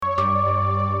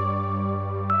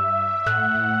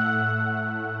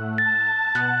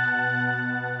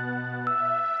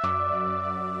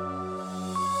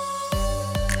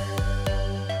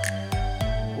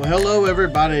Hello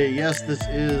everybody. Yes, this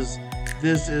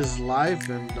is life,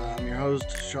 and I'm your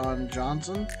host Sean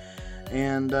Johnson,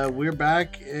 and we're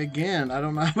back again. I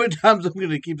don't know how many times I'm going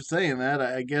to keep saying that.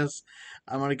 I guess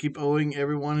I'm going to keep owing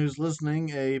everyone who's listening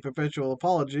a perpetual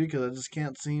apology because I just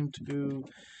can't seem to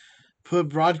put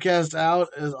broadcast out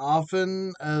as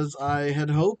often as I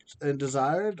had hoped and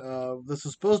desired. This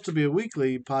is supposed to be a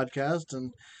weekly podcast,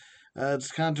 and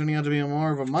it's kind of turning out to be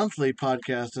more of a monthly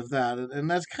podcast of that, and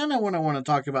that's kind of what I want to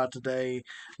talk about today.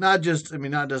 Not just that. I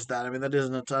mean, that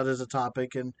is a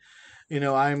topic, and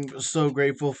I'm so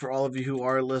grateful for all of you who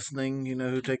are listening.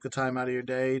 Who take the time out of your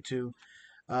day to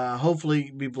hopefully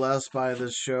be blessed by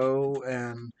this show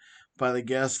and by the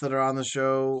guests that are on the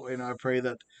show. I pray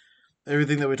that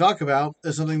everything that we talk about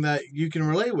is something that you can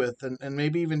relate with, and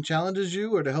maybe even challenges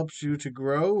you or to helps you to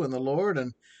grow in the Lord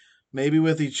and maybe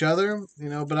with each other.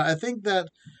 But I think that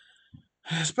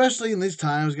especially in these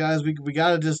times, guys, we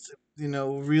got to just,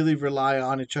 really rely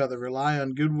on each other, rely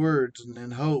on good words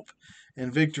and hope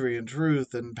and victory and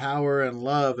truth and power and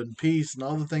love and peace and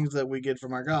all the things that we get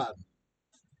from our God.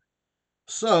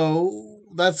 So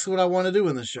that's what I want to do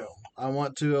in the show. I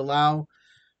want to allow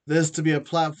this to be a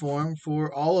platform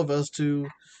for all of us to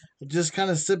just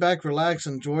kind of sit back, relax,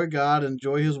 enjoy God,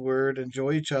 enjoy His Word,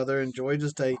 enjoy each other, enjoy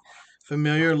just a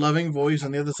familiar, loving voice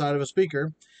on the other side of a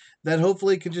speaker that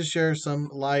hopefully can just share some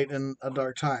light in a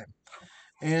dark time.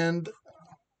 And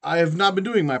I have not been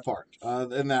doing my part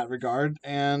in that regard.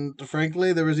 And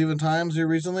frankly, there was even times here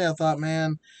recently I thought,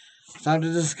 man, it's time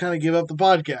to just kind of give up the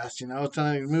podcast. It's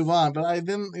time to move on. But I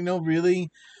didn't, really.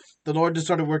 The Lord just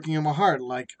started working in my heart.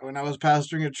 Like when I was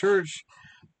pastoring a church,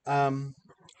 um,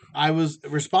 I was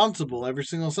responsible every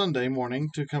single Sunday morning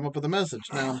to come up with a message.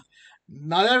 Now,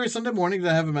 not every Sunday morning did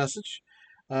I have a message.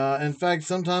 In fact,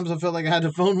 sometimes I felt like I had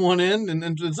to phone one in,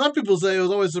 and some people say it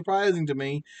was always surprising to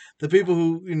me. The people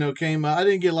who came, I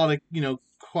didn't get a lot of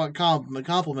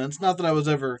compliments. Not that I was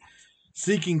ever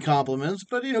seeking compliments,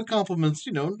 but compliments.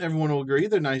 Everyone will agree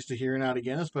they're nice to hear now and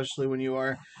again, especially when you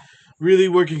are really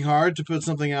working hard to put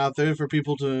something out there for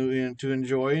people to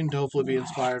enjoy and to hopefully be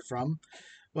inspired from.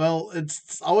 Well,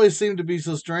 it's always seemed to be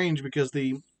so strange because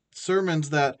the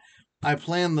sermons that I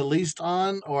planned the least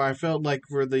on, or I felt like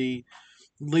were the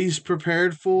least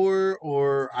prepared for,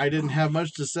 or I didn't have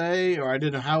much to say, or I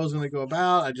didn't know how I was going to go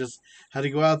about, I just had to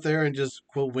go out there and just,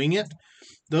 quote, wing it.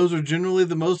 Those are generally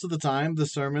the most of the time the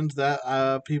sermons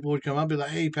that people would come up and be like,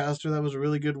 hey, Pastor, that was a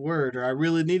really good word, or I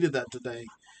really needed that today.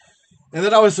 And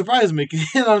that always surprised me.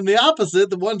 And on the opposite,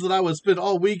 the ones that I would spend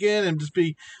all weekend and just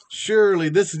be, surely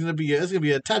this is gonna be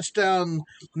a touchdown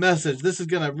message. This is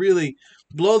gonna really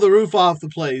blow the roof off the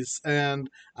place. And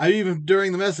I even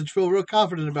during the message feel real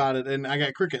confident about it. And I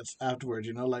got crickets afterwards.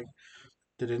 Like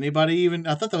did anybody even?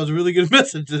 I thought that was a really good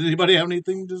message. Did anybody have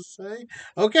anything to say?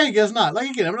 Okay, guess not. Like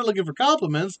again, I'm not looking for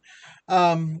compliments.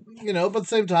 But at the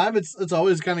same time, it's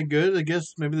always kind of good. I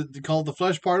guess maybe they call it the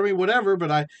flesh part of me, whatever.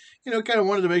 But I, kind of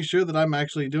wanted to make sure that I'm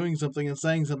actually doing something and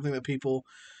saying something that people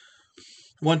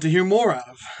want to hear more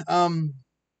of.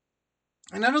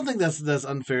 And I don't think that's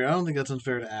unfair. I don't think that's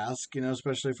unfair to ask.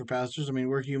 Especially for pastors. I mean,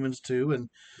 we're humans too, and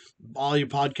all you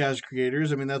podcast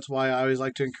creators. I mean, that's why I always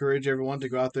like to encourage everyone to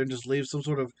go out there and just leave some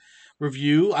sort of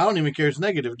review. I don't even care if it's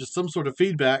negative, just some sort of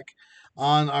feedback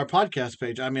on our podcast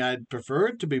page. I mean, I'd prefer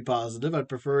it to be positive. I'd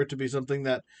prefer it to be something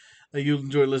that you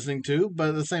enjoy listening to. But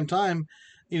at the same time,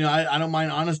 I don't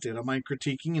mind honesty. I don't mind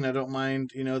critiquing, and I don't mind,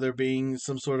 there being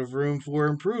some sort of room for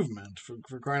improvement.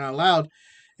 For crying out loud,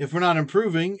 if we're not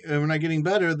improving and we're not getting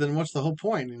better, then what's the whole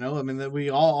point? I mean, that we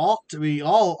all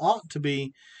ought to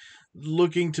be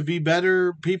looking to be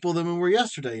better people than we were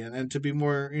yesterday, and to be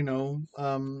more,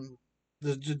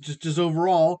 just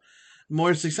overall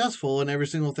more successful in every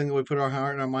single thing that we put our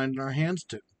heart and our mind and our hands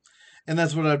to. And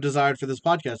that's what I've desired for this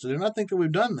podcast to do. And I think that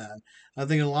we've done that. I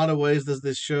think in a lot of ways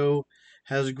this show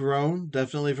has grown,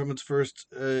 definitely from its first,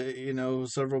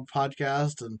 several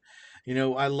podcasts. And,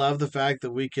 I love the fact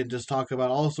that we can just talk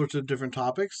about all sorts of different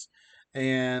topics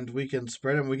and we can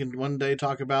spread them. We can one day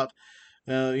talk about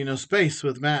space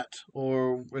with Matt,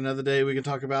 or another day we can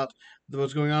talk about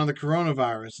what's going on in the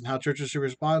coronavirus and how churches should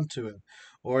respond to it.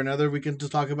 Or another, we can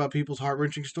just talk about people's heart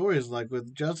wrenching stories, like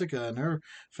with Jessica and her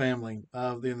family.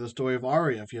 The story of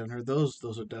Aria. If you haven't heard those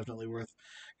are definitely worth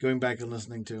going back and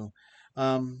listening to.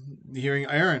 Hearing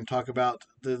Aaron talk about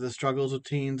the struggles of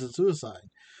teens and suicide.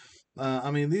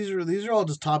 I mean, these are all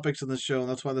just topics in the show, and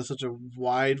that's why there's such a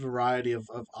wide variety of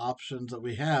options that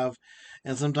we have.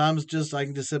 And sometimes just I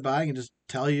can just sit back and just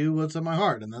tell you what's in my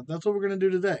heart, and that's what we're gonna do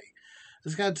today.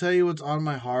 Just kind of tell you what's on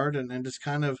my heart, and just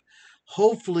kind of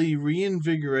hopefully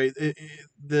reinvigorate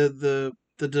the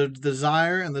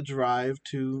desire and the drive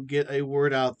to get a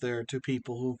word out there to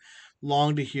people who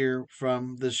long to hear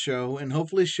from this show and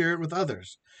hopefully share it with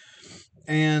others.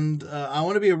 And I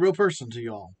want to be a real person to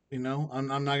y'all. I'm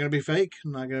not going to be fake.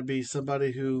 I'm not going to be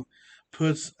somebody who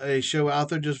puts a show out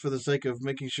there just for the sake of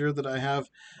making sure that I have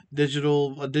a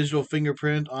digital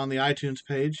fingerprint on the iTunes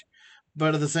page.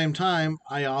 But at the same time,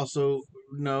 I also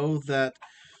know that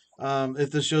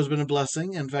if this show's been a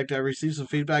blessing. In fact, I received some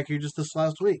feedback here just this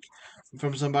last week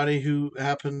from somebody who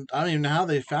happened, I don't even know how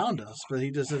they found us, but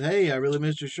he just said, "Hey, I really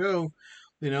missed your show.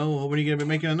 When are you going to be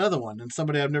making another one?" And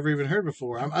somebody I've never even heard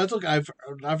before.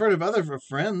 I've heard of other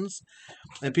friends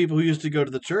and people who used to go to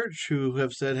the church who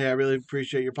have said, "Hey, I really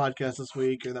appreciate your podcast this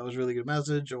week," or "That was a really good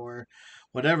message," or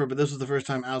whatever. But this was the first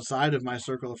time outside of my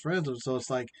circle of friends, and so it's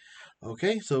like,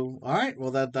 okay, so all right, well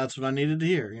that's what I needed to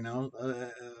hear.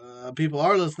 People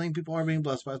are listening, people are being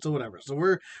blessed by it, so whatever. So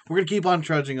we're gonna keep on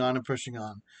trudging on and pushing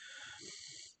on.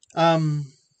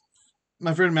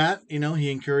 My friend Matt,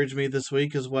 he encouraged me this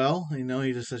week as well.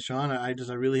 He just said, "Sean, I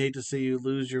really hate to see you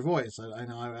lose your voice. I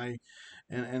know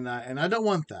and I don't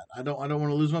want that. I don't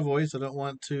want to lose my voice. I don't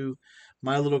want to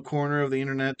my little corner of the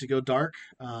internet to go dark.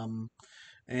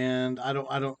 And I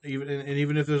don't even and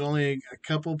even if there's only a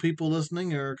couple people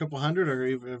listening, or a couple hundred, or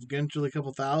even eventually a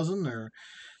couple thousand, or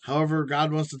however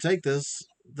God wants to take this,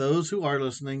 those who are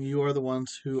listening, you are the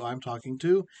ones who I'm talking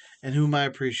to and whom I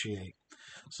appreciate.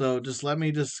 So just let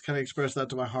me just kind of express that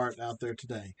to my heart out there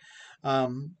today. A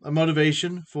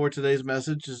motivation for today's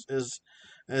message is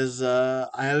I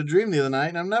had a dream the other night,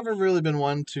 and I've never really been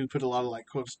one to put a lot of, like,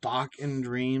 quote, stock in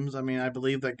dreams. I mean, I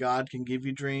believe that God can give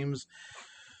you dreams.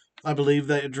 I believe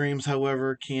that dreams,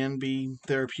 however, can be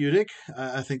therapeutic.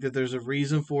 I think that there's a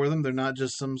reason for them. They're not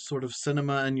just some sort of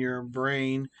cinema in your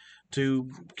brain to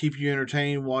keep you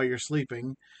entertained while you're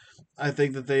sleeping. I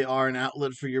think that they are an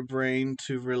outlet for your brain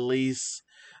to release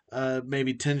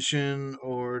maybe tension,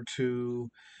 or to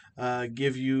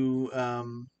give you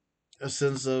a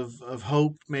sense of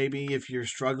hope, maybe if you're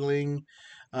struggling.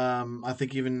 I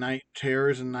think even night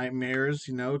terrors and nightmares,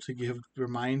 to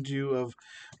remind you of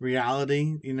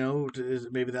reality.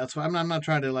 Maybe that's why I'm not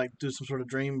trying to, like, do some sort of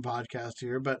dream podcast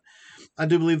here, but I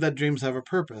do believe that dreams have a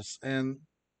purpose. And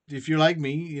if you're like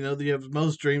me, you have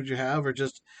most dreams you have are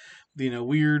just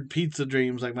weird pizza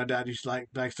dreams, like my dad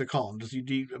likes to call them. Just you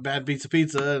eat a bad piece of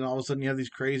pizza, and all of a sudden you have these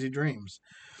crazy dreams.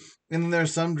 And then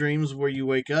there's some dreams where you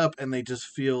wake up and they just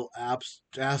feel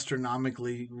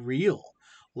astronomically real.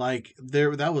 Like,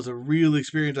 that was a real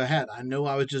experience I had. I know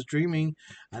I was just dreaming.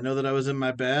 I know that I was in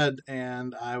my bed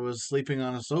and I was sleeping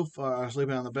on a sofa, or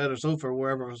sleeping on the bed or sofa, or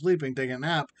wherever I was sleeping, taking a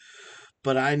nap.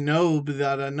 But I know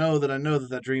that I know that I know that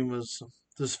that dream was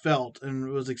just felt and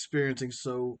was experiencing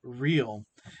so real,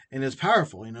 and it's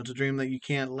powerful. To dream that you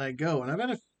can't let go. And I've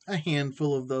had a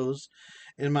handful of those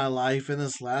in my life. And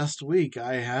this last week,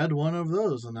 I had one of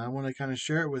those, and I want to kind of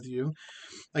share it with you.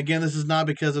 Again, this is not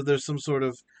because of there's some sort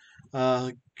of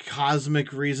uh,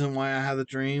 cosmic reason why I had the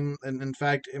dream, and in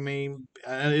fact,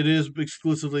 it is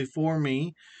exclusively for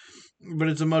me, but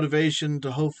it's a motivation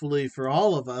to, hopefully, for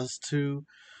all of us to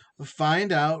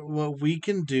find out what we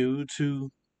can do to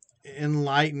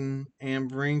enlighten and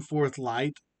bring forth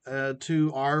light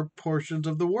to our portions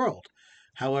of the world.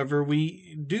 However,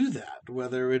 we do that,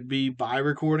 whether it be by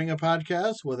recording a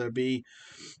podcast, whether it be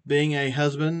being a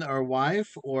husband or wife,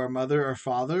 or a mother or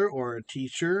father, or a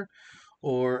teacher,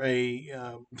 or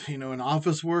an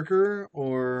office worker,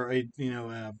 or a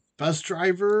bus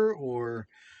driver, or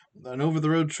an over the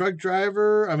road truck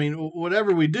driver. I mean,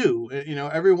 whatever we do,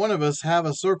 every one of us have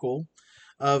a circle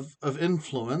of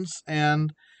influence,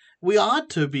 and we ought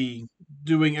to be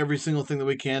doing every single thing that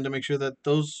we can to make sure that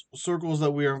those circles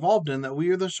that we are involved in, that we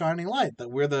are the shining light, that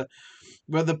we're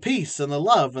the peace and the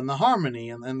love and the harmony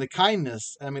and the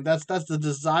kindness. I mean, that's the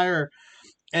desire,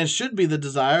 and should be the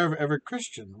desire of every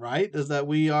Christian, right? Is that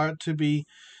we are to be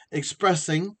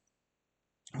expressing,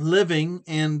 living,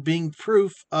 and being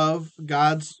proof of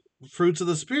God's fruits of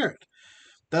the Spirit.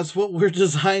 That's what we're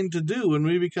designed to do when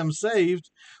we become saved,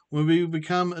 when we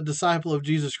become a disciple of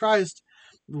Jesus Christ.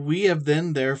 We have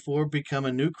then, therefore, become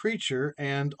a new creature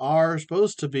and are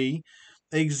supposed to be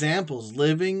examples,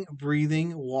 living,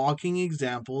 breathing, walking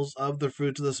examples of the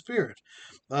fruits of the Spirit,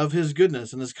 of His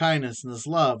goodness and His kindness and His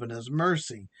love and His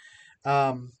mercy.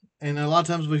 And a lot of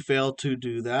times we fail to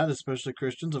do that, especially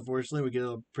Christians. Unfortunately, we get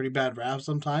a pretty bad rap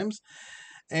sometimes.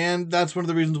 And that's one of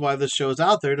the reasons why this show is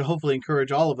out there, to hopefully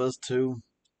encourage all of us to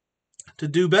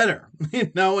do better,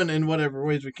 in whatever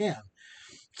ways we can.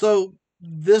 So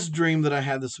this dream that I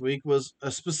had this week was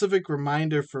a specific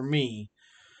reminder for me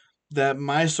that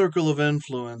my circle of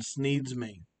influence needs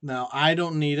me. Now, I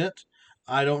don't need it.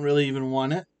 I don't really even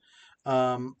want it.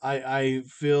 I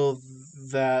feel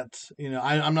that,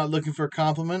 I'm not looking for a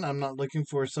compliment. I'm not looking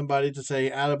for somebody to say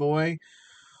attaboy,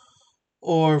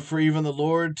 or for even the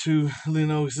Lord to,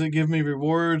 give me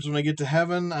rewards when I get to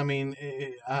heaven. I mean,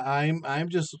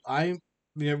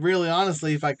 really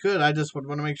honestly, if I could, I just would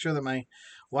want to make sure that my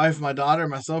wife, my daughter,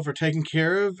 myself are taken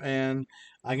care of, and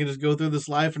I can just go through this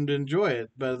life and enjoy it.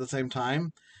 But at the same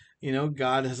time,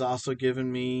 God has also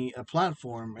given me a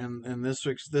platform, and this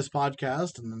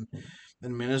podcast,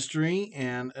 and ministry,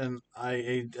 and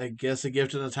I guess a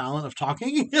gift and a talent of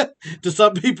talking. To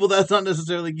some people, that's not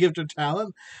necessarily gift or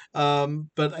talent.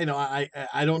 But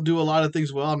I don't do a lot of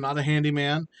things well. I'm not a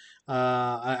handyman.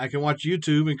 I can watch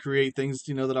YouTube and create things,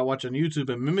 that I watch on YouTube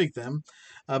and mimic them.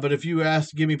 But if you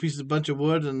ask, give me a bunch of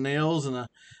wood and nails and a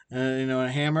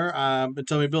hammer, and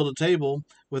tell me build a table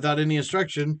without any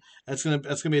instruction, that's gonna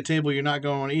be a table you're not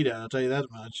going to want to eat at. I'll tell you that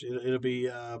much. It'll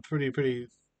be pretty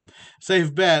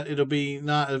safe bet. It'll be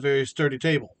not a very sturdy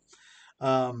table.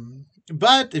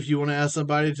 But if you want to ask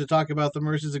somebody to talk about the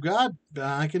mercies of God,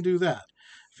 I can do that.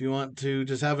 If you want to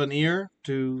just have an ear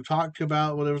to talk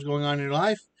about whatever's going on in your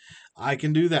life, I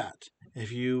can do that.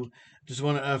 If you just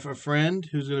want a friend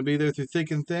who's going to be there through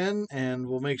thick and thin, and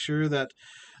will make sure that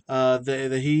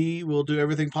he will do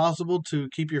everything possible to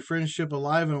keep your friendship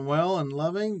alive and well and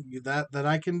loving, that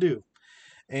I can do.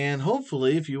 And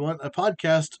hopefully, if you want a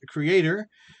podcast creator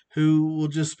who will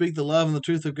just speak the love and the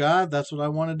truth of God, that's what I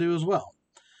want to do as well.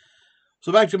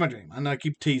 So back to my dream. And I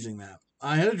keep teasing that.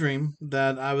 I had a dream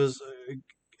that I was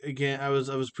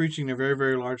preaching in a very,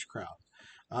 very large crowd.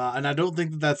 And I don't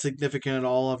think that that's significant at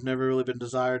all. I've never really been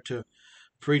desired to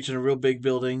preach in a real big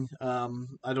building.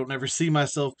 I don't ever see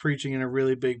myself preaching in a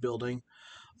really big building.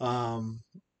 Um,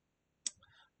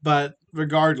 but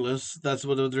regardless, that's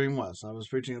what the dream was. I was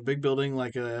preaching in a big building,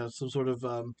 like some sort of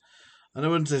I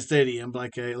wouldn't say stadium,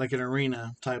 but like an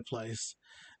arena type place.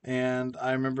 And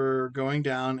I remember going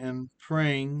down and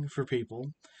praying for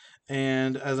people.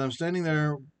 And as I'm standing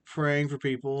there praying for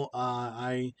people,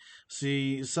 I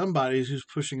see somebody who's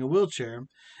pushing a wheelchair,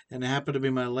 and it happened to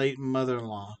be my late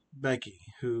mother-in-law, Becky,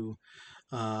 who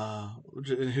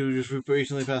just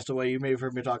recently passed away. You may have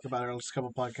heard me talk about her a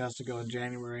couple podcasts ago in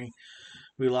January.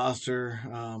 We lost her.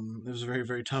 It was very,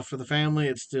 very tough for the family.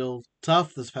 It's still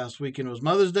tough. This past weekend was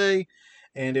Mother's Day,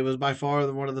 and it was by far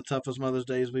one of the toughest Mother's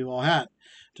Days we've all had,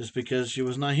 just because she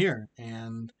was not here.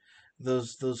 And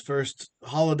those first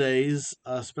holidays,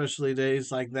 especially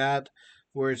days like that,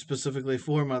 where it's specifically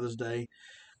for Mother's Day,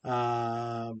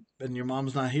 and your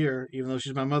mom's not here, even though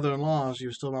she's my mother-in-law, she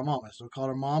was still my mom. I still called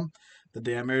her mom. The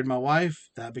day I married my wife,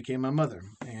 that became my mother,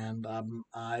 and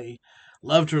I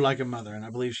loved her like a mother, and I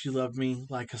believe she loved me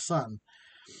like a son.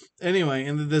 Anyway,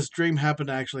 and this dream happened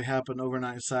to actually happen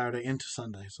overnight Saturday into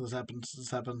Sunday. So this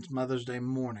happened Mother's Day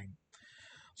morning.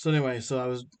 So anyway, I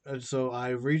saw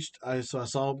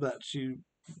that she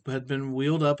had been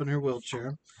wheeled up in her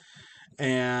wheelchair,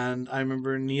 and I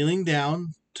remember kneeling down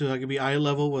to I could be eye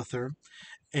level with her,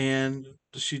 and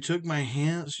she took my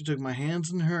hands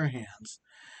in her hands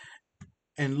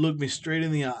and looked me straight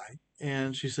in the eye,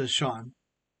 and she says, "Sean,"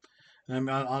 and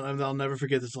I'll never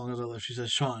forget this as long as I live. She says,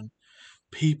 "Sean,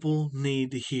 people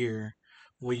need to hear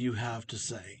what you have to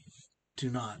say. Do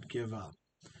not give up."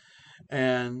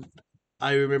 And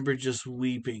I remember just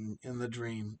weeping in the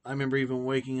dream. I remember even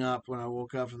waking up when I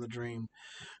woke up from the dream.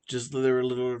 Just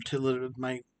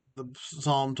my the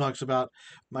psalm talks about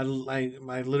my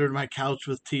littered my couch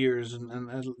with tears, and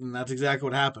that's exactly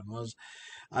what happened. Was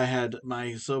I had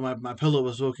my pillow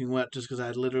was soaking wet just because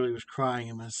I literally was crying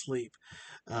in my sleep,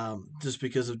 just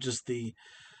because of just the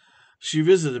she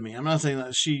visited me. I'm not saying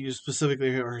that she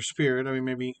specifically her spirit. I mean,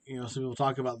 maybe some people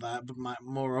talk about that, but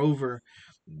moreover,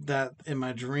 that in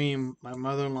my dream, my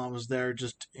mother-in-law was there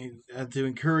just to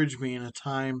encourage me in a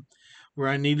time where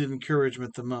I needed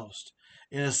encouragement the most,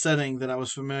 in a setting that I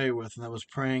was familiar with, and I was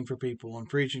praying for people and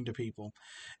preaching to people,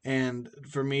 and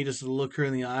for me just to look her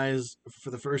in the eyes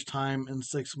for the first time in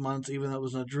 6 months, even though it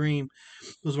was in a dream,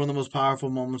 was one of the most powerful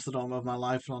moments of my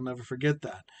life, and I'll never forget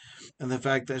that. And the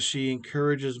fact that she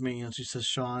encourages me and she says,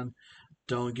 "Sean,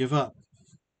 don't give up.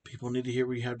 People need to hear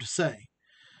what you have to say."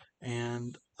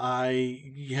 And I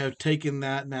have taken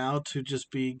that now to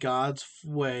just be God's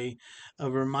way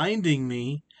of reminding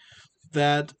me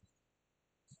that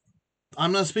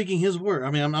I'm not speaking His word.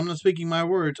 I mean, I'm not speaking my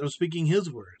words, I'm speaking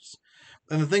His words.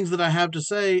 And the things that I have to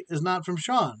say is not from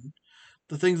Sean.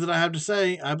 The things that I have to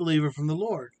say, I believe, are from the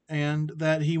Lord, and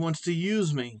that He wants to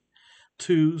use me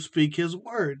to speak His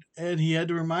word. And He had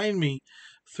to remind me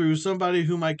through somebody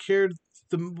whom I cared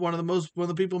one of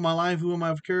the people in my life whom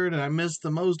I've cared and I miss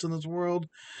the most in this world,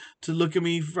 to look at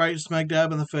me right smack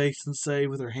dab in the face and say,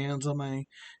 with her hands on my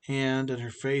hand and her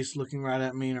face looking right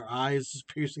at me and her eyes just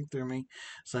piercing through me,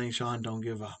 saying, "Sean, don't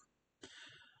give up."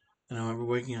 And I remember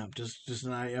waking up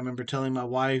and I remember telling my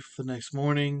wife the next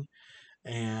morning,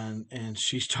 and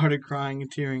she started crying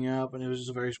and tearing up, and it was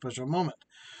just a very special moment.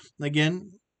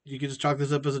 Again, you could just chalk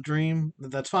this up as a dream.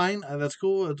 That's fine. That's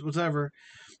cool. It's whatever.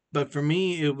 But for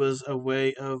me, it was a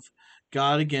way of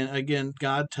God again,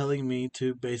 God telling me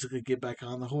to basically get back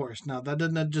on the horse. Now, that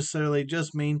doesn't necessarily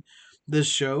just mean this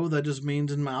show. That just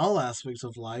means in all aspects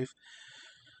of life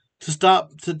to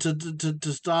stop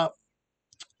to stop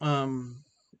um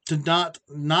to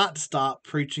not stop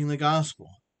preaching the gospel,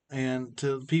 and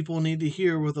to people need to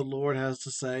hear what the Lord has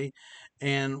to say,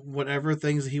 and whatever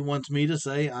things He wants me to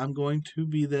say, I'm going to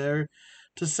be there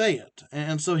to say it.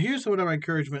 And so here's what my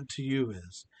encouragement to you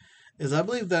is I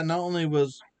believe that not only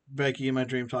was Becky in my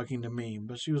dream talking to me,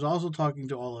 but she was also talking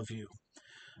to all of you.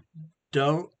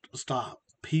 Don't stop.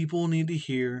 People need to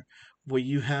hear what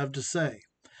you have to say.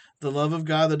 The love of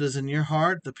God that is in your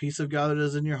heart, the peace of God that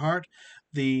is in your heart,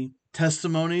 the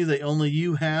testimony that only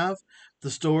you have,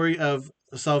 the story of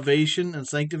salvation and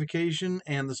sanctification,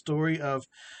 and the story of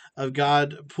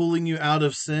God pulling you out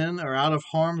of sin or out of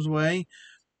harm's way.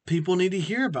 People need to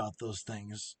hear about those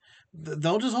things.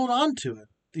 Don't just hold on to it.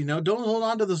 Don't hold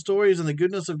on to the stories and the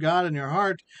goodness of God in your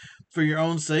heart for your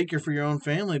own sake or for your own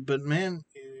family. But man,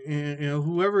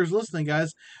 whoever is listening,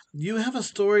 guys, you have a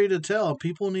story to tell.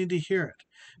 People need to hear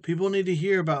it. People need to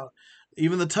hear about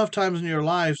even the tough times in your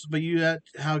lives, but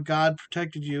how God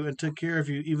protected you and took care of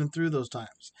you even through those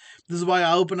times. This is why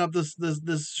I open up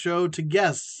this show to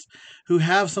guests who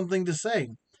have something to say,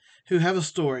 who have a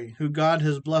story, who God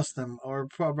has blessed them or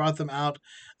brought them out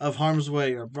of harm's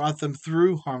way or brought them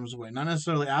through harm's way, not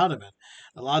necessarily out of it.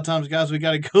 A lot of times, guys, we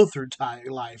got to go through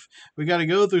life. We got to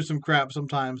go through some crap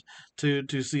sometimes to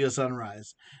see a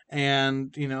sunrise.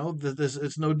 And, this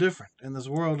it's no different in this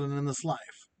world and in this life.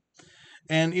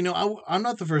 And, I'm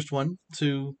not the first one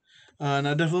to, and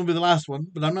I definitely won't be the last one,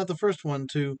 but I'm not the first one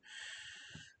to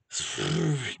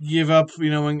give up,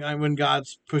 when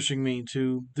God's pushing me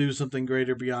to do something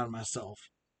greater beyond myself.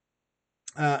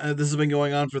 This has been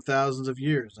going on for thousands of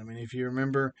years. I mean, if you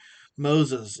remember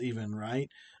Moses, even, right?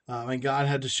 God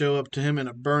had to show up to him in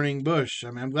a burning bush.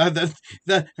 I mean, I'm glad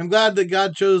that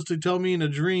God chose to tell me in a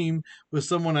dream with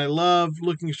someone I love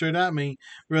looking straight at me,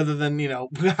 rather than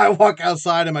I walk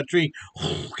outside and my tree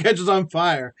catches on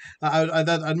fire.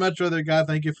 I'd much rather, God,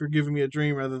 thank you for giving me a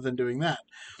dream rather than doing that.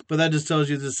 But that just tells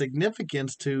you the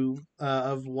significance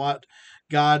of what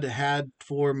God had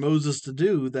for Moses to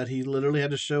do, that he literally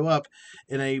had to show up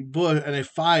in a bush and a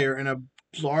fire in a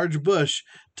large bush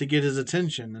to get his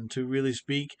attention and to really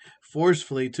speak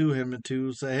forcefully to him and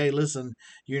to say, "Hey, listen,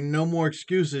 you're no more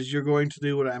excuses. You're going to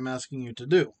do what I'm asking you to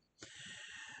do."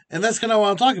 And that's kind of what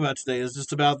I'm talking about today, is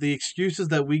just about the excuses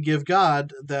that we give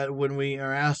God, that when we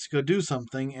are asked to go do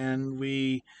something and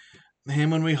we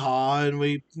him and we haw and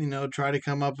we try to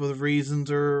come up with reasons,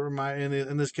 or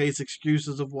in this case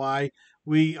excuses, of why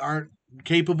we aren't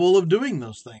capable of doing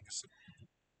those things.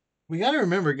 We got to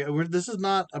remember, this is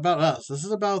not about us. This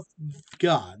is about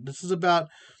God. This is about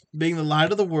being the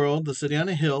light of the world, the city on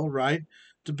a hill, right?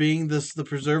 To being the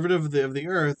preservative of the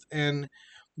earth. And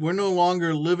we're no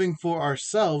longer living for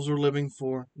ourselves. We're living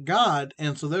for God.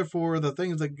 And so therefore, the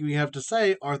things that we have to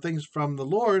say are things from the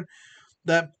Lord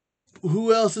that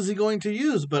who else is he going to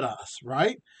use but us,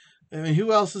 right? I mean,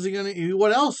 what else is he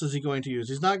going to use?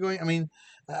 He's not going, I mean,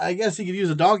 I guess he could use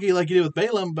a donkey like he did with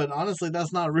Balaam, but honestly,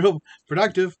 that's not real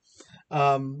productive.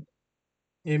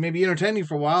 It may be entertaining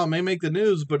for a while, it may make the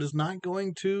news, but it's not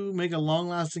going to make a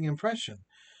long-lasting impression.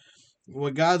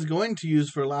 What God's going to use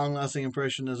for a long-lasting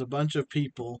impression is a bunch of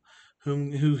people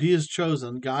who He has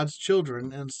chosen, God's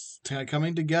children, and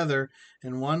coming together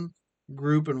in one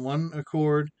group, in one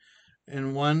accord,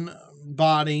 in one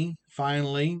body,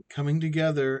 finally coming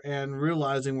together and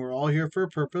realizing we're all here for a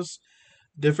purpose,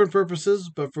 different purposes,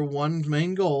 but for one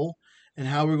main goal, and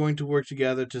how we're going to work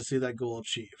together to see that goal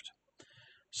achieved.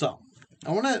 So,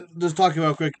 I want to just talk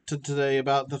about quick today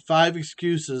about the 5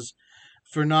 excuses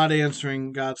for not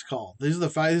answering God's call. These are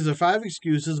 5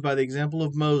 excuses by the example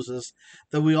of Moses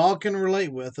that we all can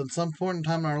relate with at some point in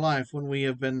time in our life when we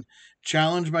have been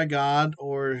challenged by God,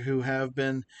 or who have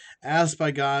been asked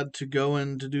by God to go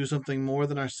and to do something more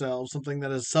than ourselves, something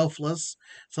that is selfless,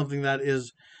 something that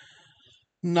is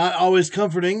not always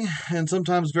comforting and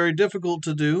sometimes very difficult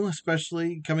to do,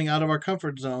 especially coming out of our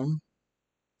comfort zone.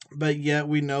 But yet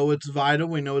we know it's vital,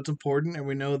 we know it's important, and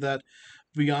we know that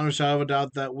beyond a shadow of a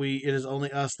doubt that it is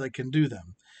only us that can do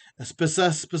them.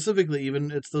 Specifically,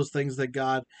 even it's those things that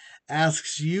God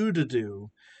asks you to do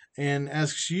and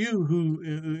asks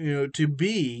you to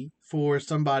be for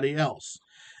somebody else.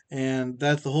 And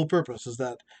that's the whole purpose, is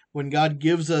that when God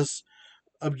gives us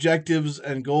objectives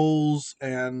and goals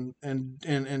and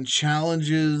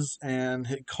challenges and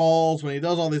hit calls, when he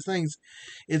does all these things,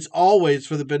 it's always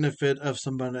for the benefit of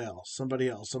somebody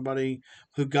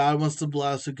who God wants to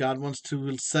bless, who God wants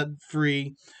to set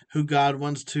free, who God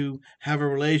wants to have a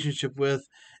relationship with.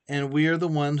 And we are the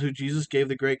ones who Jesus gave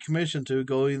the Great Commission to,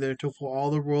 going there to for all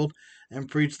the world and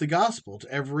preach the gospel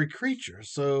to every creature.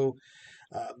 So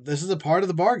this is a part of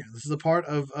the bargain. This is a part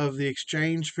of the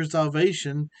exchange for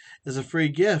salvation, is a free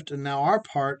gift. And now our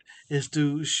part is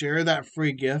to share that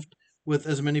free gift with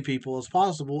as many people as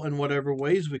possible in whatever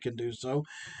ways we can do so.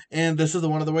 And this is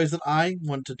one of the ways that I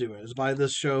want to do it, is by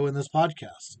this show and this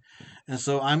podcast. And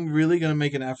so I'm really going to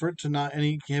make an effort to not have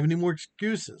any more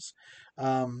excuses.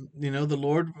 The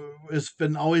Lord has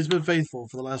always been faithful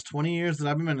for the last 20 years that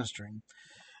I've been ministering,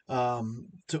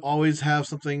 to always have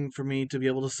something for me to be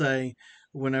able to say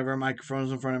whenever a microphone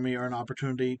is in front of me, or an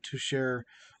opportunity to share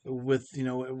with,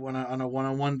 on a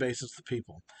one-on-one basis to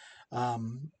people.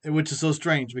 Which is so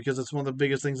strange, because it's one of the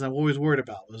biggest things I'm always worried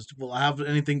about, is, will I have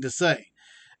anything to say?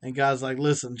 And God's like,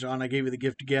 listen, John, I gave you the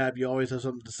gift of gab. You always have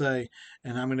something to say,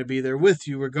 and I'm going to be there with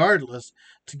you regardless,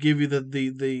 to give you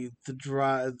the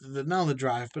drive, not the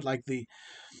drive, but like I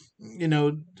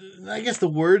guess the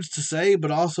words to say,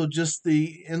 but also just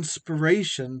the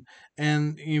inspiration.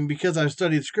 And because I've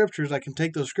studied scriptures, I can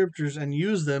take those scriptures and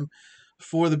use them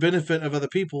for the benefit of other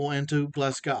people and to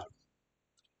bless God.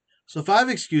 So 5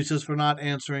 excuses for not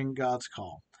answering God's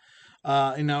call.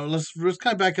 Let's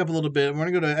kind of back up a little bit. We're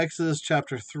going to go to Exodus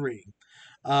chapter 3.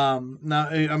 Now, I'm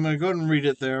going to go ahead and read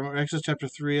it there. Exodus chapter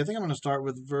 3. I think I'm going to start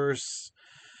with verse...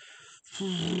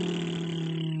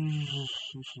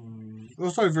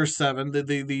 Let's start with verse 7.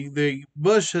 The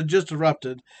bush had just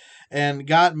erupted and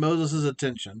got Moses'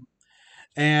 attention.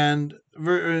 And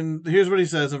here's what he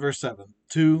says in verse 7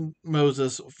 to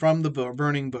Moses from the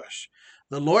burning bush.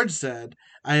 The Lord said,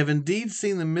 I have indeed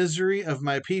seen the misery of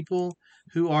my people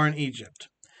who are in Egypt.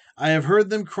 I have heard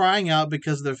them crying out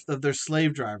because of their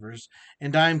slave drivers,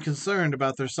 and I am concerned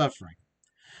about their suffering.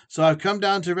 So I've come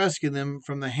down to rescue them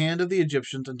from the hand of the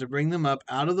Egyptians, and to bring them up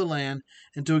out of the land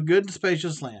into a good and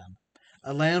spacious land,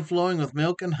 a land flowing with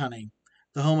milk and honey,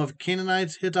 the home of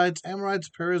Canaanites, Hittites, Amorites,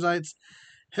 Perizzites,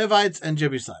 Hivites, and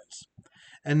Jebusites.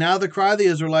 And now the cry of the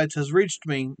Israelites has reached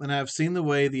me, and I have seen the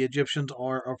way the Egyptians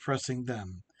are oppressing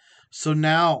them. So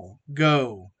now,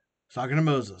 go, talking to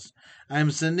Moses, I am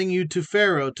sending you to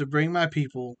Pharaoh to bring my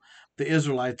people, the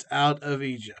Israelites, out of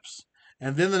Egypt.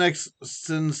 And then the next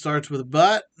sentence starts with,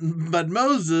 but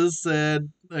Moses said,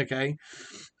 okay.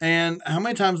 And how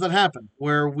many times that happened,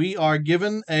 where we are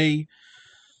given a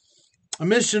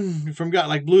mission from God,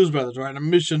 like Blues Brothers, right? A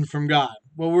mission from God.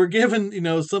 Well, we're given,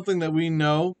 something that we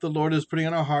know the Lord is putting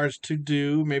on our hearts to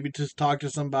do, maybe to talk to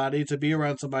somebody, to be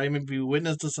around somebody, maybe be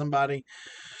witness to somebody,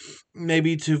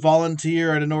 maybe to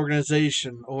volunteer at an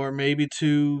organization, or maybe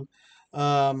to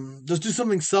just do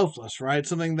something selfless, right?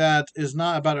 Something that is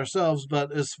not about ourselves, but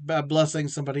is about blessing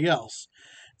somebody else.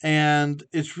 And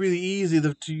it's really easy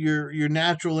to your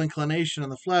natural inclination in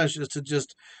the flesh is to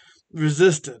just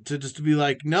resist it, to just to be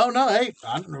like, no, hey,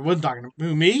 I wasn't talking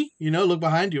to me. Look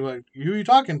behind you, like, who are you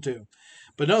talking to?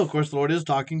 But no, of course, the Lord is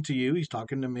talking to you. He's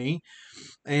talking to me,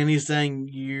 and He's saying,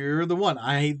 you're the one.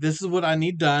 This is what I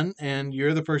need done, and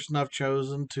you're the person I've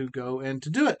chosen to go and to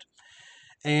do it.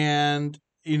 And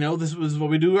this was what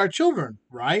we do to our children,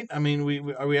 right? I mean,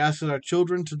 we ask our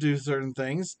children to do certain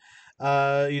things,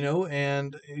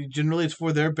 and generally it's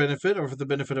for their benefit or for the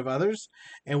benefit of others.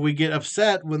 And we get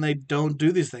upset when they don't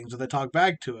do these things, or they talk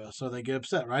back to us, so they get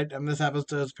upset, right? And this happens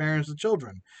to us parents and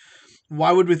children.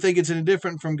 Why would we think it's any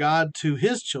different from God to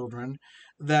His children,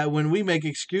 that when we make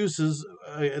excuses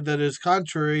that is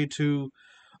contrary to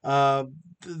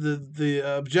the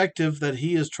objective that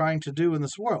He is trying to do in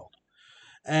this world?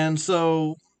 And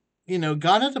so,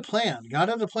 God had a plan. God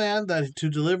had a plan that to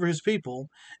deliver His people,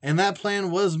 and that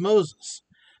plan was Moses.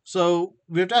 So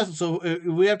we have to ask.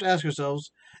 We have to ask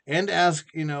ourselves, and ask.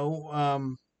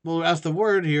 We'll ask the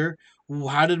Word here.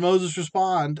 How did Moses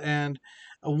respond, and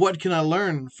what can I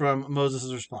learn from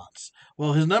Moses' response?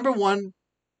 Well, his number one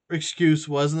excuse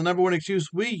was, and the number one excuse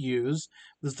we use,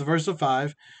 this is the verse of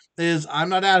 5, is, I'm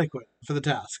not adequate for the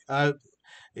task.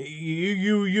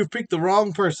 You've picked the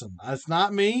wrong person. It's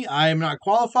not me. I am not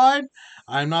qualified.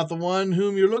 I'm not the one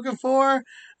whom you're looking for.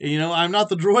 I'm not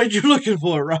the droid you're looking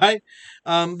for, right?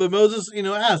 But Moses,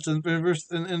 asked in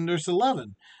verse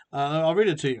 11. I'll read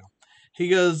it to you. He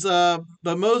goes,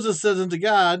 but Moses says unto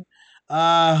God,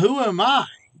 Who am I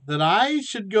that I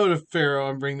should go to Pharaoh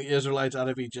and bring the Israelites out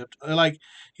of Egypt?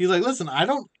 He's like, listen, I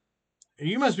don't.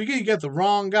 You must be good. You got the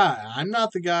wrong guy. I'm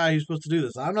not the guy who's supposed to do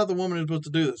this. I'm not the woman who's supposed to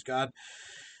do this. God,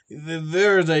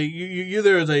 there is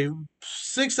there is a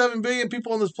 6-7 billion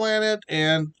people on this planet,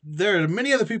 and there are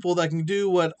many other people that can do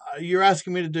what you're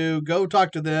asking me to do. Go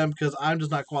talk to them because I'm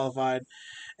just not qualified.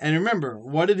 And remember,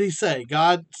 what did he say?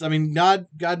 God nipped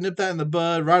that in the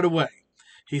bud right away.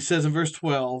 He says in verse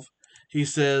 12, he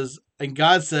says, and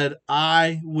God said,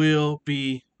 I will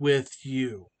be with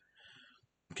you.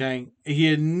 Okay.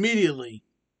 He immediately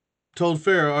told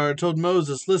Pharaoh or told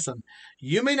Moses, listen,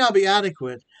 you may not be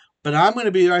adequate, but I'm going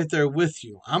to be right there with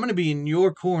you. I'm going to be in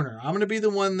your corner. I'm going to be the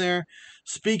one there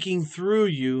speaking through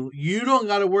you. You don't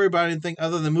got to worry about anything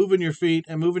other than moving your feet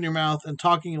and moving your mouth and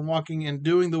talking and walking and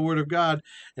doing the word of God,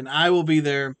 and I will be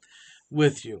there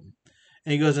with you.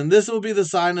 And he goes, and this will be the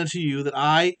sign unto you that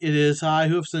it is I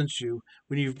who have sent you.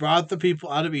 When you've brought the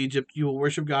people out of Egypt, you will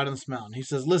worship God on this mountain. He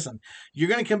says, listen, you're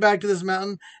going to come back to this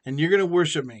mountain and you're going to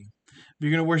worship me.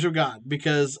 You're going to worship God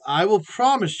because I will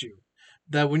promise you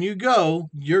that when you go,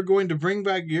 you're going to bring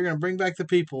back the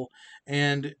people,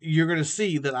 and you're going to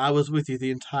see that I was with you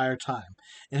the entire time.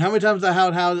 And how many times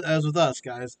how as with us,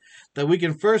 guys, that we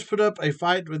can first put up a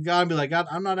fight with God and be like, God,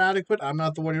 I'm not adequate. I'm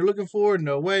not the one you're looking for.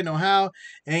 No way, no how.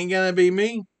 Ain't going to be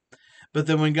me. But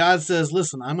then when God says,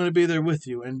 listen, I'm going to be there with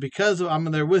you, and because I'm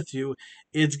there with you,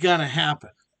 it's going to happen.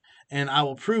 And I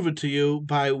will prove it to you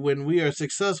by when we are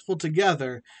successful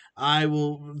together, I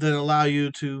will then allow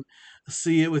you to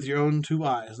see it with your own two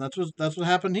eyes. And that's what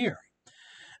happened here.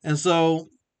 And so,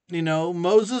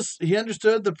 Moses, he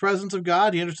understood the presence of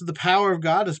God. He understood the power of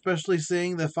God, especially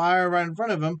seeing the fire right in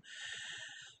front of him.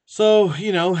 So,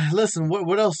 listen,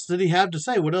 what else did he have to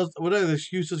say? What other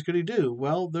excuses could he do?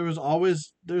 Well,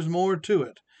 there's more to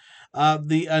it.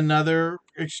 Another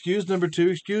excuse, number 2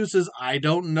 excuse is I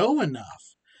don't know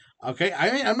enough. Okay,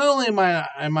 I mean, I'm not only am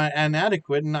I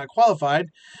inadequate and not qualified,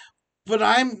 but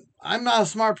I'm not a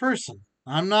smart person.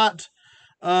 I'm not,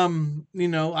 I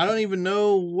don't even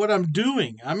know what I'm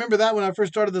doing. I remember that when I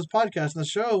first started this podcast and the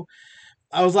show,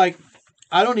 I was like,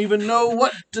 I don't even know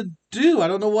what to do. I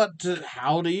don't know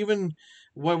how to even,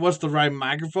 what's the right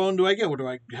microphone do I get? What do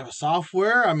I have a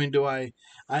software? I mean,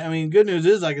 good news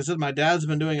is, like I said, my dad's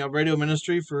been doing a radio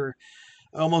ministry for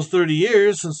almost 30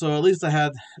 years, and so at least I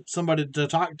had somebody to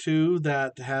talk to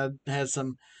that had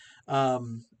some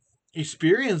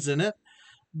experience in it.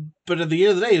 But at the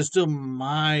end of the day, it's still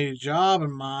my job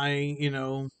and my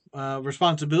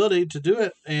responsibility to do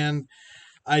it, and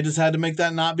I just had to make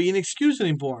that not be an excuse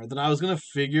anymore. That I was going to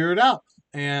figure it out,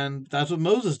 and that's what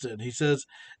Moses did. He says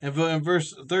in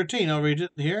verse 13, I'll read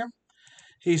it here.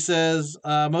 He says,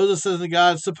 Moses says to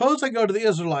God, suppose I go to the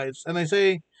Israelites, and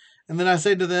then I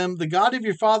say to them, the God of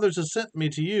your fathers has sent me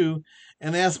to you,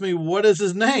 and they ask me, what is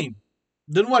his name?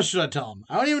 Then what should I tell them?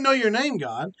 I don't even know your name,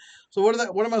 God. So what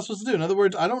am I supposed to do? In other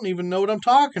words, I don't even know what I'm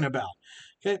talking about.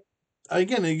 Okay.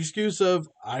 Again, the excuse of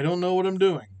I don't know what I'm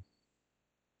doing.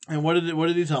 And what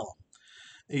did he tell them?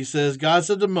 He says, God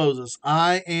said to Moses,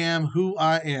 I am who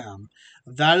I am.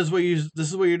 This is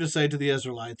what you're to say to the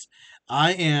Israelites.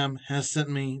 I am has sent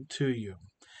me to you.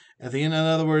 At the end, in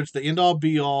other words, the end all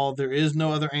be all, there is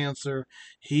no other answer.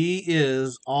 He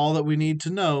is all that we need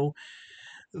to know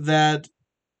that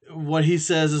what he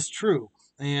says is true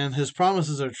and his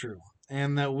promises are true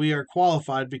and that we are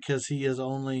qualified because he's the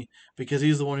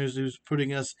one who's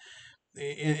putting us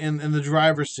in the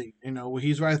driver's seat.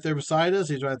 He's right there beside us.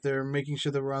 He's right there making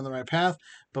sure that we're on the right path,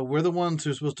 but we're the ones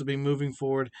who are supposed to be moving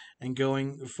forward and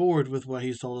going forward with what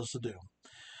he's told us to do.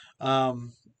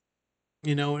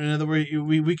 In other words,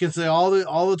 we can say all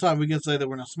the time, we can say that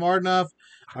we're not smart enough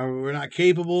or we're not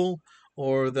capable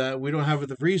or that we don't have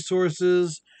the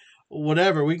resources,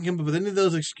 whatever. We can come up with any of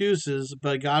those excuses,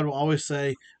 but God will always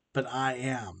say, but I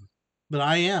am. But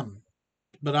I am.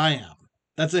 But I am.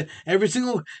 That's it.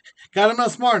 God, I'm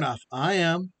not smart enough. I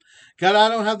am. God, I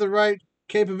don't have the right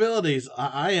capabilities.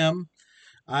 I am.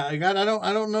 God, I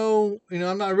don't know.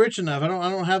 I'm not rich enough. I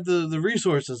don't have the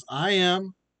resources. I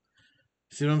am.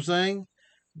 See what I'm saying?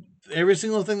 Every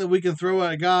single thing that we can throw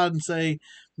at God and say,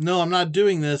 no, I'm not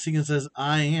doing this, he can says,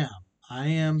 I am. I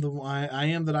am I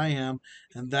am that I am,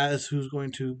 and that is who's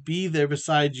going to be there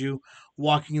beside you,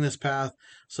 walking in this path.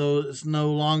 So it's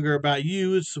no longer about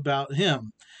you; it's about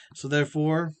him. So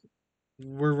therefore,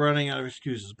 we're running out of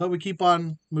excuses, but we keep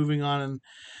on moving on, and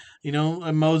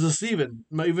and Moses even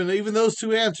those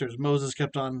 2 answers, Moses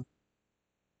kept on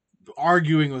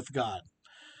arguing with God.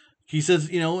 He says,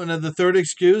 and the third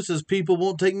excuse is people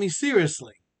won't take me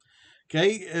seriously.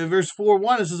 Okay, verse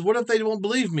 4:1, it says, what if they won't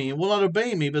believe me and will not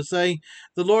obey me, but say,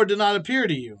 the Lord did not appear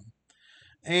to you?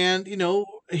 And,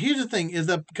 here's the thing, is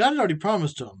that God had already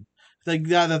promised to them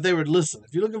that they would listen.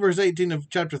 If you look at verse 18 of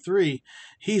chapter 3,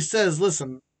 he says,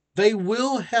 listen, they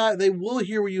will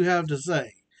hear what you have to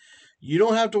say. You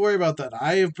don't have to worry about that.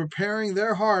 I am preparing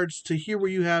their hearts to hear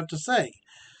what you have to say.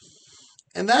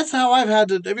 And that's how I've had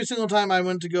to, every single time I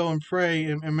went to go and pray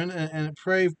and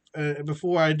pray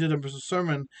before I did a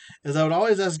sermon, is I would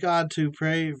always ask God to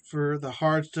pray for the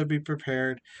hearts to be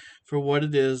prepared for what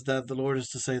it is that the Lord is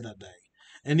to say that day.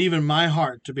 And even my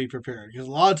heart to be prepared. Because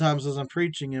a lot of times as I'm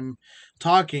preaching and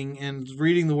talking and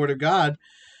reading the Word of God,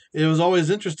 it was always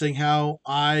interesting how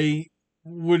I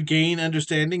would gain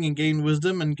understanding and gain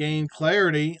wisdom and gain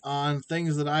clarity on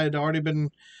things that I had already been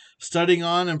studying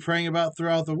on and praying about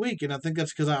throughout the week. And I think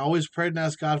that's because I always prayed and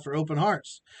asked God for open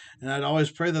hearts. And I'd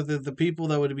always pray that the people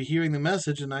that would be hearing the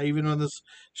message, and I even on this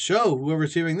show,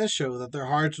 whoever's hearing this show, that their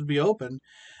hearts would be open.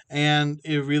 And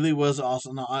it really was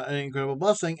awesome, an incredible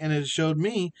blessing. And it showed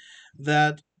me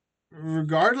that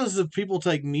regardless if people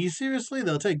take me seriously,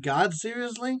 they'll take God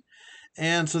seriously.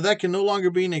 And so that can no longer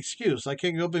be an excuse. I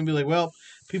can't go up and be like, well,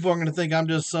 people are going to think I'm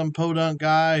just some podunk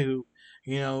guy who,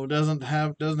 doesn't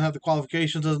have the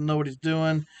qualifications, doesn't know what he's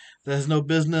doing, that has no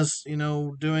business,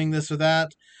 doing this or that.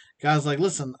 God's like,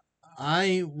 listen,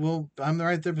 I'm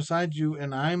right there beside you,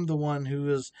 and I'm the one who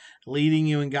is leading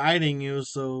you and guiding you.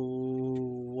 So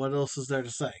what else is there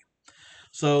to say?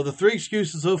 So the three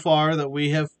excuses so far that we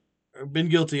have been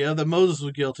guilty of, that Moses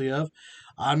was guilty of: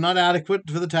 I'm not adequate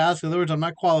for the task. In other words, I'm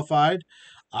not qualified.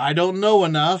 I don't know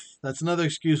enough. That's another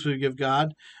excuse we give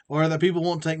God, or that people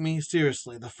won't take me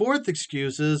seriously. The fourth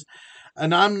excuse is,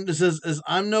 I'm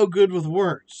no good with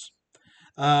words.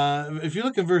 If you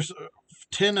look at verse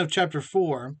 10 of chapter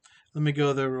 4, let me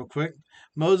go there real quick.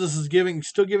 Moses is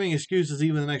still giving excuses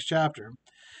even in the next chapter.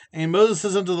 And Moses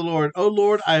says unto the Lord, O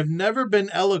Lord, I have never been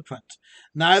eloquent,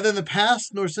 neither in the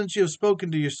past nor since you have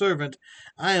spoken to your servant.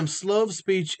 I am slow of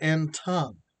speech and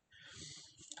tongue.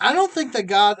 I don't think that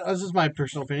God, this is my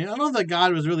personal opinion, I don't think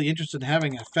God was really interested in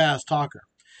having a fast talker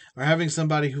or having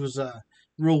somebody who was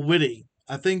real witty.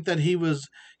 I think that he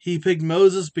picked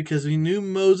Moses because he knew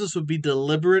Moses would be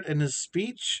deliberate in his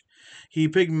speech. He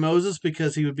picked Moses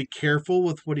because he would be careful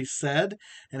with what he said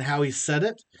and how he said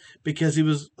it, because he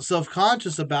was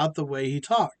self-conscious about the way he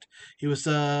talked. He was,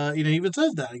 he even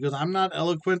says that. He goes, I'm not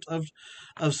eloquent of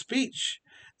speech.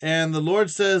 And the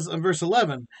Lord says in verse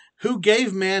 11, who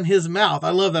gave man his mouth? I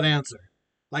love that answer.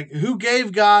 Like, who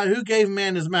gave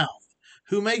man his mouth?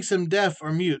 Who makes him deaf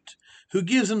or mute? Who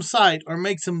gives him sight or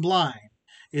makes him blind?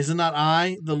 Is it not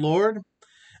I, the Lord?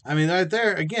 I mean, right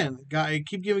there, again, God,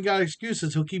 keep giving God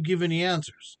excuses, he'll keep giving you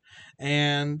answers.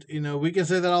 And, we can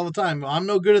say that all the time. I'm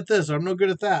no good at this, or I'm no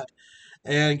good at that.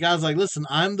 And God's like, listen,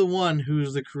 I'm the one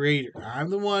who's the creator.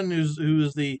 I'm the one who's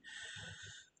the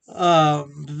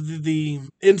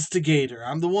instigator.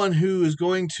 I'm the one who is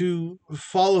going to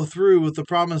follow through with the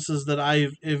promises that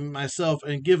I've myself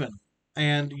and given.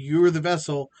 And you're the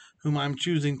vessel whom I'm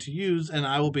choosing to use, and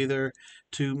I will be there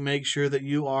to make sure that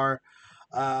you are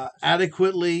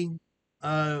adequately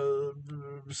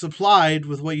supplied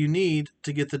with what you need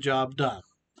to get the job done.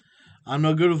 I'm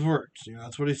no good with words.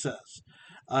 That's what he says.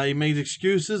 He made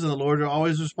excuses, and the Lord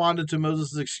always responded to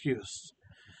Moses' excuse.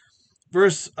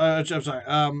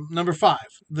 Number 5.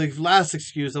 The last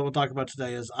excuse that we'll talk about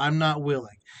today is, I'm not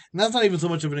willing. And that's not even so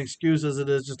much of an excuse as it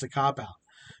is just a cop-out.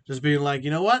 Just being like,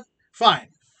 you know what? Fine.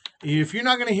 If you're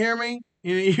not going to hear me,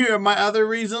 you hear my other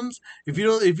reasons. If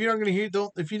you're not going to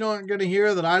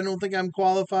hear that I don't think I'm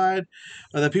qualified,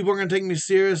 or that people are going to take me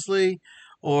seriously,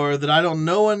 or that I don't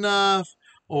know enough,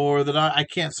 or that I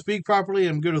can't speak properly,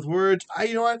 I'm good with words.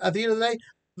 You know what? At the end of the day,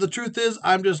 the truth is,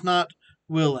 I'm just not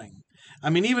willing. I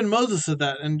mean, even Moses said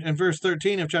that in verse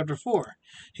 13 of chapter 4.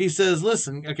 He says,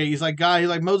 listen, okay, he's like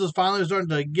Moses finally was starting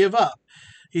to give up.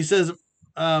 He says,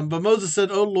 but Moses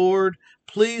said, "Oh Lord,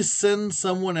 please send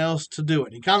someone else to do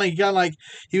it." He kind of like,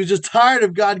 he was just tired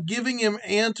of God giving him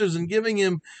answers and giving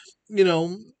him,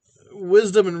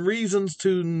 wisdom and reasons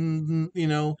to,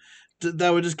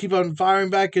 that would just keep on firing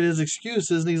back at his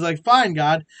excuses. And he's like, fine,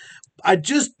 God, I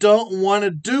just don't want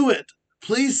to do it.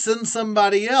 Please send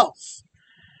somebody else.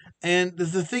 And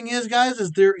the thing is, guys,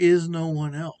 is there is no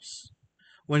one else.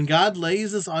 When God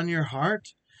lays this on your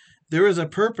heart, there is a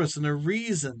purpose and a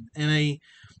reason and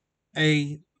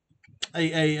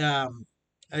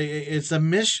it's a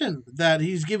mission that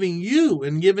he's giving you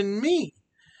and giving me.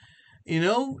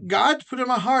 God put in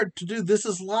my heart to do This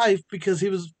Is Life because he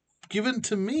was given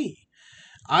to me.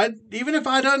 even if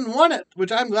I don't want it,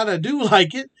 which I'm glad I do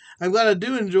like it. I'm glad I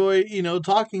do enjoy,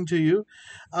 talking to you.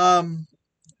 Um,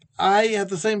 I at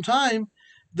the same time,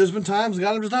 there's been times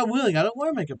God, I'm just not willing. I don't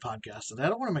want to make a podcast today. I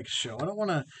don't want to make a show. I don't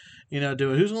want to,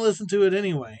 do it. Who's gonna listen to it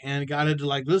anyway? And God had to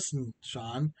listen,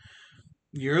 Sean,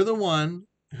 you're the one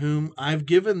whom I've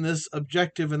given this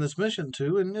objective and this mission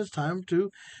to, and it's time to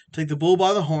take the bull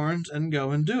by the horns and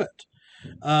go and do it.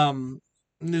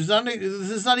 This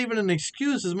is not even an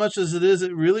excuse as much as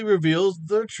it really reveals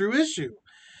the true issue.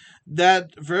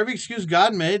 That for every excuse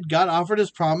God made, God offered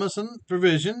his promise and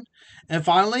provision. And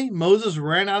finally, Moses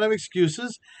ran out of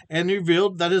excuses and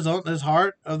revealed that his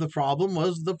heart of the problem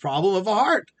was the problem of a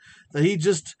heart, that he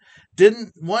just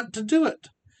didn't want to do it.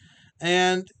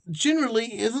 And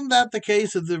generally, isn't that the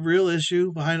case of the real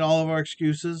issue behind all of our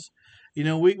excuses?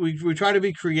 We try to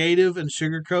be creative and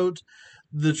sugarcoat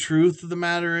the truth of the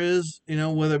matter is,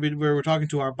 whether it be where we're talking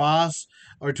to our boss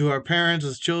or to our parents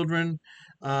as children,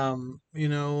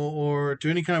 or to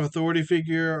any kind of authority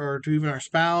figure or to even our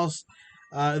spouse.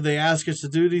 They ask us to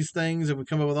do these things and we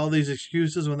come up with all these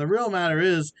excuses when the real matter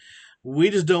is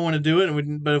we just don't want to do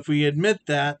it. But if we admit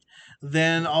that,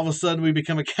 then all of a sudden we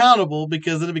become accountable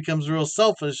because then it becomes real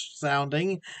selfish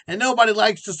sounding, and nobody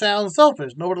likes to sound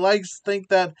selfish. Nobody likes to think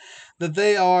that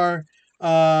they are,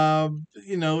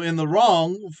 in the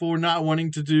wrong for not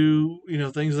wanting to do,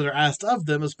 things that are asked of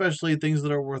them, especially things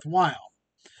that are worthwhile.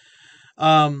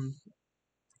 Um,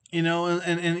 and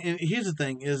here's the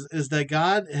thing is that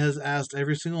God has asked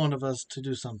every single one of us to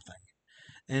do something.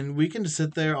 And we can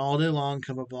sit there all day long,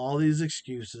 come up with all these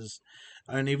excuses,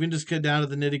 and even just get down to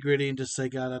the nitty gritty and just say,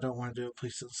 God, I don't want to do it.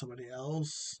 Please send somebody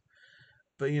else.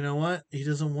 But you know what? He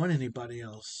doesn't want anybody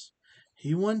else.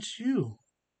 He wants you.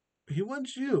 He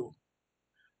wants you.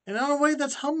 And in a way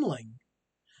that's humbling.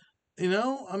 In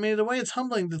a way it's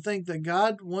humbling to think that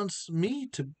God wants me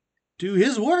to do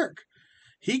his work.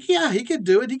 He could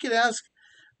do it. He could ask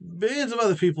billions of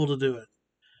other people to do it.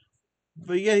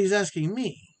 But yet he's asking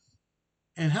me.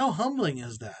 And how humbling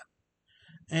is that?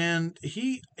 And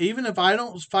even if I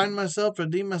don't find myself or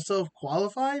deem myself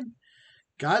qualified,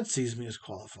 God sees me as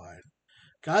qualified.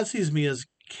 God sees me as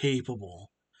capable.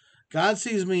 God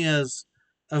sees me as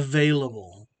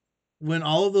available. When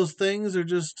all of those things are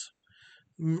just,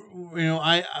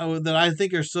 that I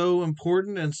think are so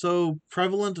important and so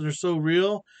prevalent and are so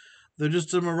real, they're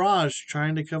just a mirage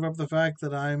trying to cover up the fact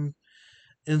that I'm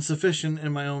insufficient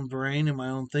in my own brain and my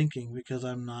own thinking because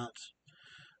I'm not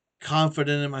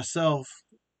confident in myself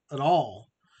at all.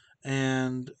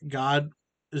 And God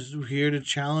is here to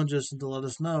challenge us and to let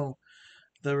us know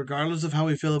that regardless of how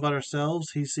we feel about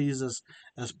ourselves, he sees us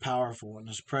as powerful and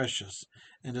as precious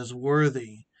and as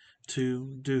worthy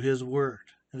to do his word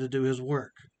and to do his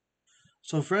work.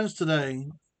 So friends, today,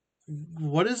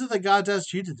 what is it that God's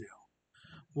asked you to do?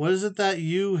 What is it that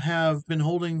you have been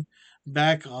holding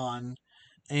back on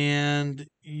and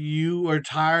you are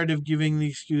tired of giving the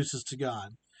excuses to God?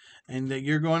 And that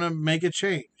you're going to make a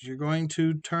change. You're going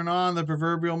to turn on the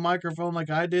proverbial microphone like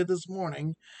I did this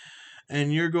morning,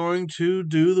 and you're going to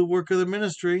do the work of the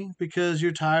ministry because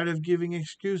you're tired of giving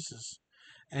excuses.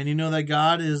 And you know that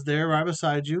God is there right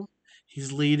beside you.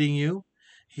 He's leading you.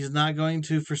 He's not going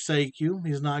to forsake you.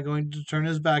 He's not going to turn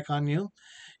his back on you.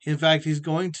 In fact, he's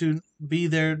going to be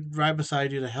there right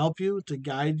beside you to help you, to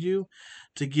guide you,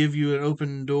 to give you an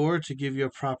open door, to give you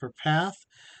a proper path,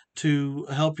 to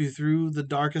help you through the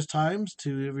darkest times,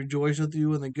 to rejoice with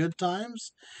you in the good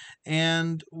times.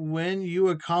 And when you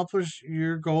accomplish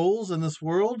your goals in this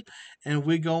world and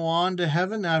we go on to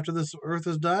heaven after this earth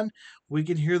is done, we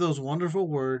can hear those wonderful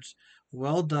words,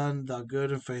 "Well done, thou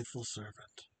good and faithful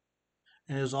servant."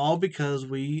 And it was all because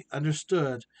we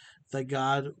understood that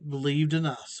God believed in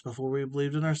us before we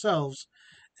believed in ourselves,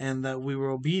 and that we were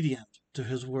obedient to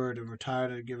his word and were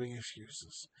tired of giving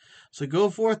excuses. So go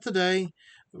forth today,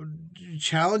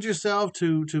 challenge yourself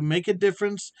to make a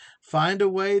difference, find a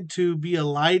way to be a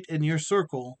light in your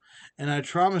circle, and I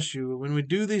promise you, when we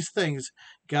do these things,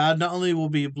 God not only will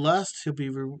be blessed,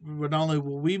 not only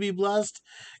will we be blessed,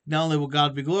 not only will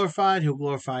God be glorified, he'll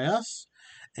glorify us,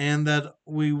 and that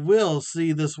we will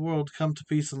see this world come to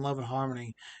peace and love and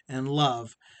harmony and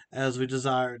love as we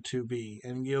desire it to be.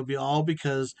 And it'll be all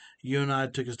because you and I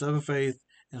took a step of faith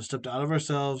and stepped out of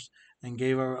ourselves and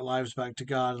gave our lives back to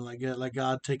God and let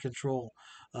God take control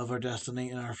of our destiny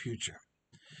and our future.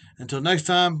 Until next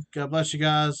time, God bless you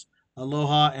guys.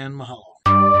 Aloha and mahalo.